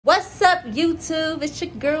YouTube? It's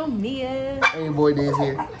your girl Mia. Hey, boy, Diz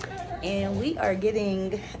here. And we are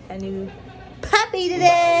getting a new puppy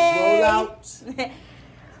today. Roll out.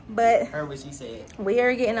 But Heard what she said. we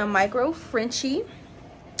are getting a micro Frenchie.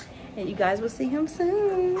 And you guys will see him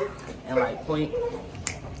soon. And like point.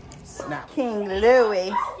 Snap. King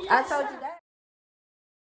Loui. I told you that.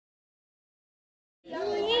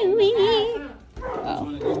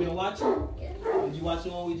 You been watching? Did you watch the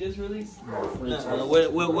one we just released?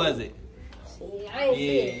 What was it? Yeah.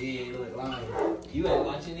 You ain't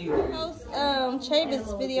watching either.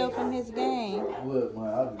 Chavis video from his game. Look,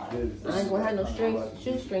 man, I just did it. I ain't gonna have no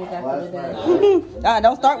shoestrings after the day.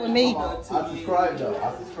 Don't start with me. I subscribed though.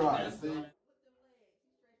 I subscribed. See?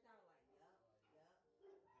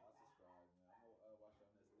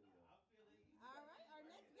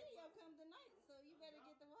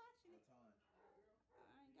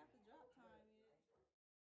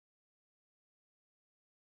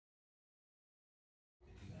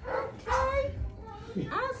 Okay,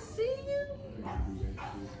 I see you.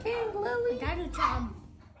 King Loui. I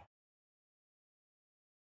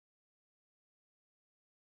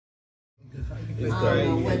don't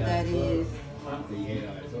know what that is.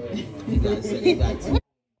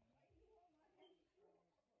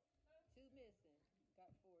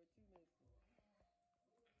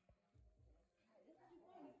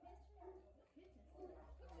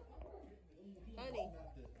 Honey.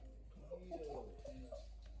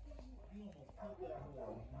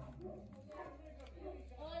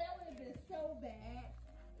 Oh, that would have been so bad.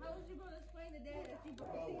 How was you going to explain to Dad that you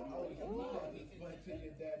brought the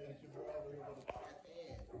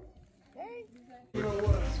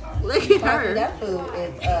Look at her. That food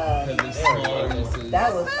is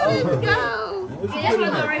that was over. that's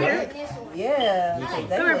one right here. Yeah.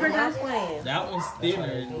 They were not playing. That one's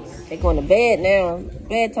thinner. They going to bed now.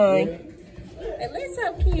 Bedtime. At least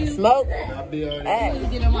so cute. Smoke.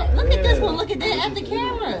 Look at this one. Look at that at the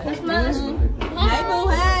camera. Hey, boo,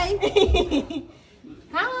 hey.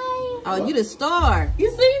 Hi. Oh, you the star. You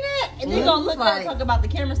seen that? And they gonna look like talk about the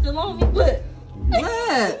camera still on me. Look.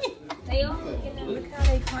 What? Look how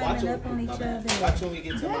they climbing up on each other. Watch when we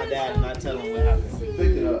get to my dad and I tell him what happened. Pick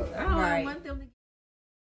it up. I don't Right. want them to.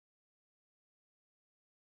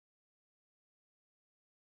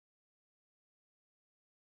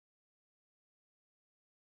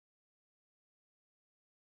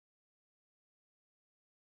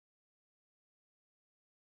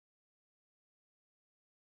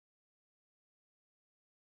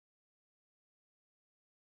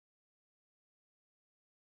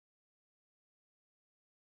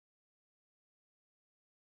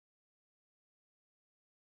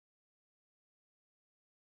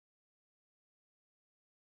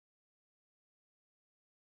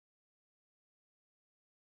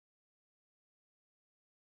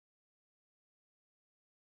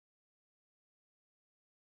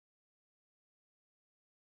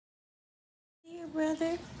 Here,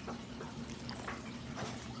 brother.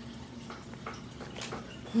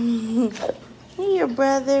 Here,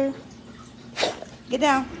 brother. Get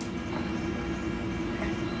down.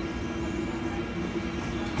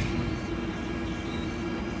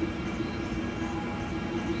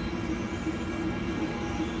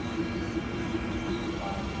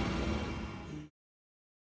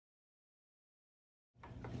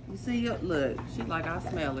 You see, look, she like, I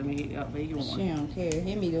smell him. He you She don't care.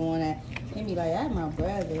 Him be the one that, him be like, that's my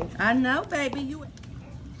brother. I know, baby. You.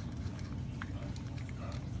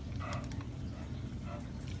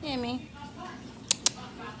 Himmy.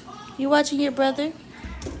 You watching your brother?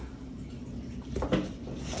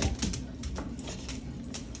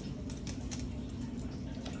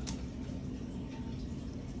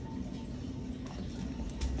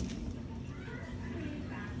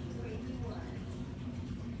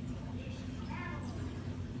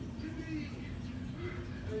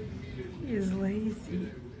 He is lazy.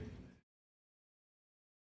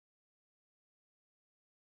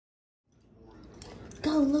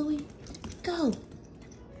 Go, Louie. Go.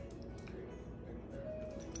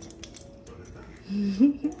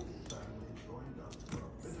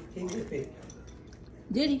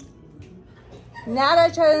 Did he? Now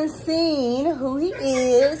that you've seen who he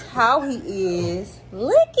is, how he is,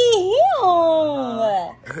 look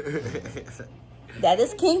at him. That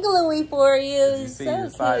is King Loui for you. You He's see so the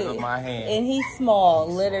size cute. of my hand. And he's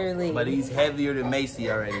small, literally. But he's heavier than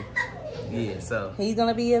Macy already. Yeah, so. He's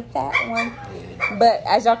gonna be a fat one. But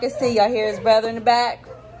as y'all can see, y'all hear his brother in the back.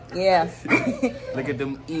 Yeah. Look at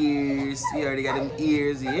them ears. You already got them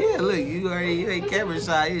ears. Yeah, look, you ain't camera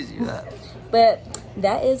shy, is you? But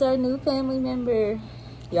that is our new family member.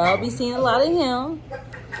 Y'all be seeing a lot of him.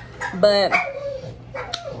 But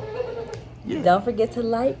Yeah. Don't forget to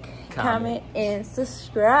like, comment, and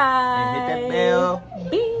subscribe. And hit that bell.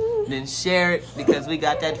 Bing. Then share it because we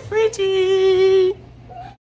got that Frenchie.